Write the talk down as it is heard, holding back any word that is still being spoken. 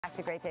Back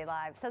to Great Day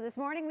Live. So this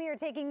morning we are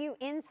taking you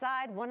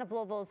inside one of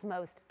Louisville's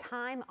most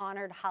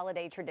time-honored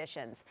holiday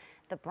traditions,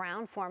 the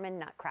Brown-Forman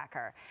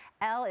Nutcracker.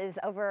 Elle is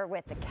over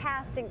with the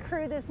cast and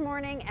crew this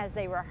morning as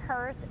they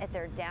rehearse at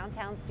their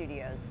downtown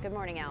studios. Good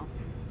morning, Elle.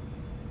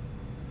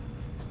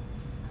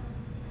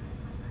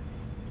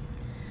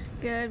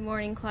 Good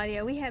morning,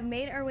 Claudia. We have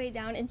made our way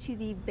down into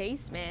the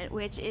basement,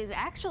 which is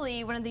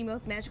actually one of the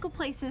most magical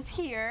places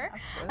here.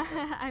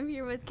 Absolutely. I'm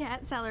here with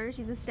Kat Seller.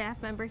 She's a staff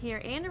member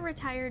here and a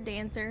retired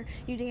dancer.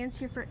 You danced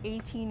here for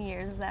 18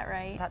 years, is that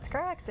right? That's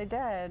correct, I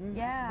did.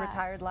 Yeah.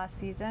 Retired last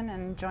season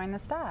and joined the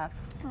staff.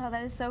 Oh,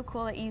 that is so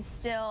cool that you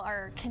still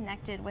are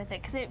connected with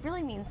it, because it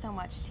really means so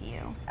much to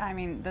you. I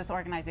mean, this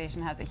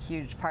organization has a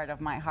huge part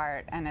of my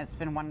heart, and it's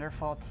been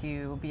wonderful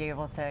to be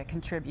able to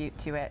contribute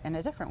to it in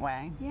a different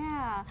way.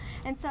 Yeah,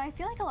 and so I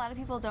feel like a lot of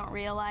people don't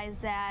realize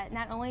that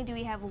not only do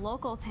we have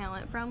local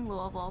talent from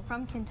Louisville,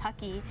 from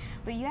Kentucky,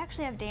 but you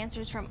actually have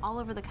dancers from all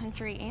over the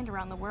country and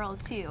around the world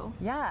too.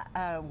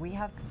 Yeah, we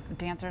have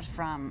dancers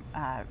from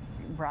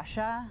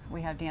Russia.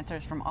 We have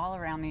dancers from all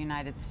around the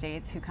United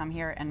States who come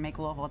here and make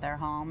Louisville their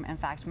home. In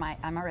fact,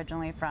 I'm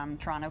originally from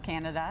Toronto,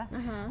 Canada.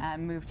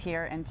 Moved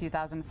here in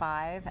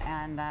 2005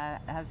 and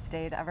have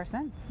stayed ever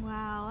since.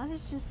 Wow, that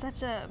is just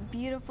such a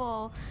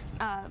beautiful,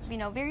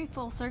 very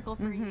full circle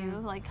for you,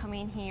 like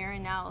coming here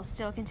and now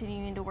still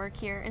continuing to work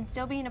here and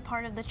still being a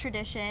part of the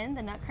tradition.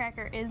 The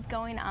Nutcracker is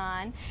going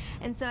on,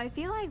 and so I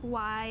feel like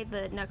why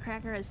the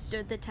Nutcracker has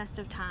stood the test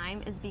of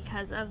time is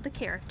because of the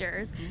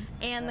characters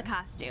and the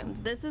costumes.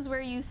 This is where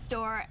you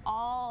store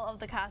all of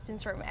the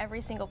costumes from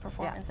every single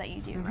performance that you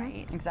do,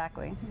 right?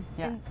 Exactly.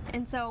 Yeah.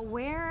 And so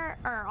where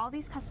are all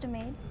these custom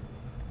made?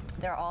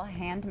 They're all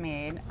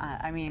handmade.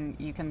 I mean,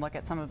 you can look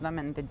at some of them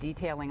and the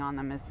detailing on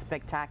them is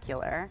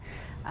spectacular.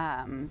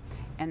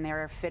 And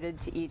they're fitted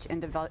to each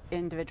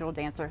individual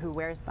dancer who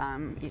wears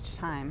them each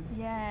time.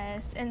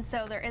 Yes, and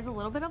so there is a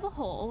little bit of a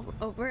hole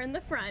over in the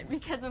front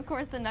because of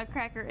course the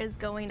Nutcracker is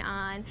going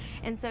on,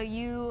 and so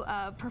you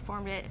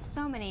performed it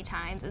so many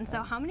times. And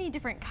so how many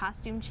different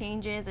costume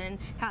changes and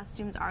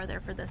costumes are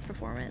there for this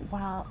performance?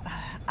 Well,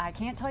 I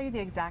can't tell you the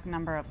exact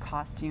number of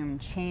costume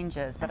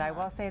changes, but I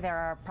will say there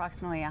are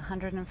approximately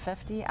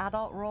 150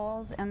 adult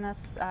roles in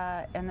this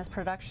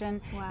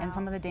production. Wow. And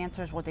some of the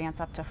dancers will dance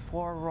up to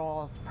 4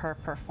 roles per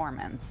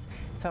performance.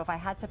 So if I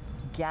had to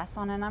guess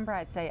on a number,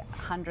 I'd say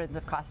hundreds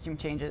of costume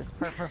changes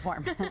per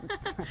performance.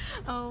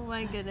 Oh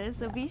my goodness.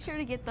 So be sure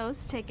to get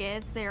those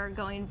tickets. They are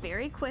going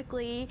very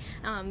quickly.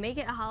 Make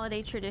it a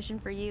holiday tradition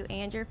for you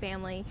and your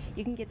family.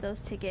 You can get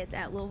those tickets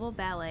at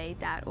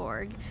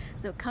LouisvilleBallet.org.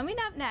 So coming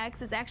up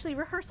next is actually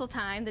rehearsal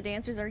time. The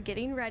dancers are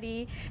getting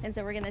ready, and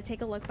so we're going to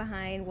take a look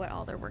behind what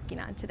all they're working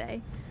on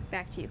today.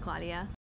 Back to you, Claudia.